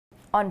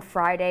On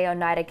Friday,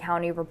 Oneida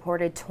County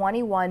reported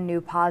 21 new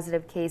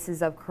positive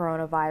cases of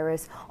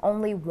coronavirus,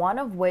 only one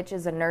of which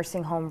is a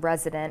nursing home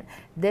resident.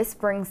 This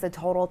brings the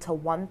total to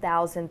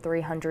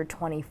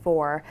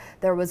 1,324.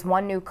 There was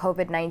one new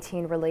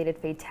COVID-19 related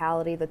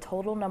fatality. The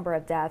total number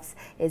of deaths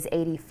is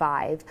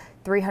 85.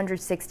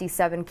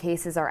 367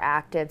 cases are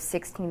active,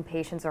 16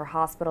 patients are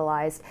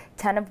hospitalized,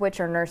 10 of which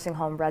are nursing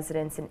home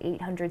residents, and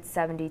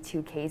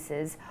 872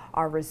 cases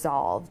are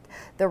resolved.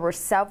 There were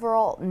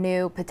several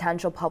new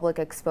potential public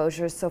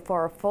exposures, so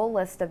for a full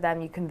list of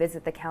them, you can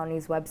visit the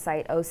county's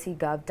website,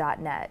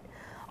 ocgov.net.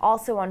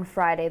 Also on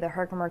Friday, the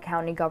Herkimer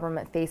County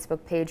government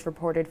Facebook page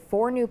reported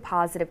 4 new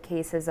positive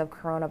cases of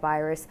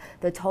coronavirus,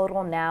 the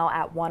total now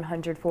at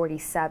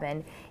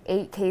 147.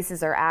 8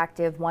 cases are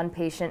active, 1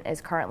 patient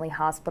is currently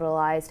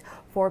hospitalized,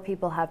 4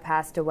 people have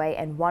passed away,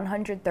 and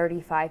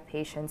 135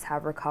 patients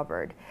have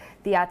recovered.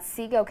 The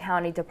Otsego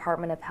County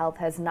Department of Health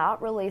has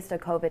not released a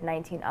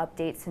COVID-19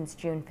 update since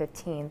June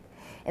 15th.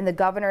 In the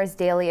governor's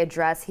daily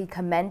address, he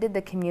commended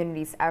the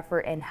community's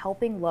effort in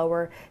helping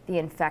lower the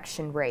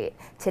infection rate.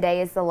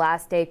 Today is the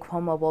last day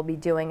Cuomo will be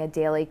doing a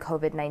daily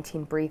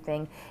COVID-19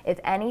 briefing. If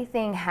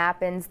anything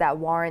happens that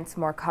warrants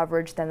more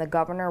coverage, then the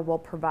governor will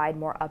provide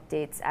more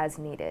updates as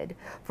needed.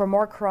 For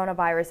more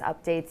coronavirus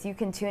updates, you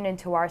can tune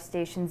into our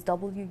stations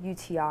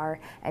WUTR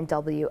and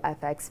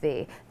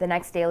WFXV. The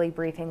next daily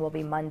briefing will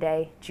be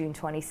Monday, June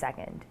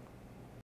 22nd.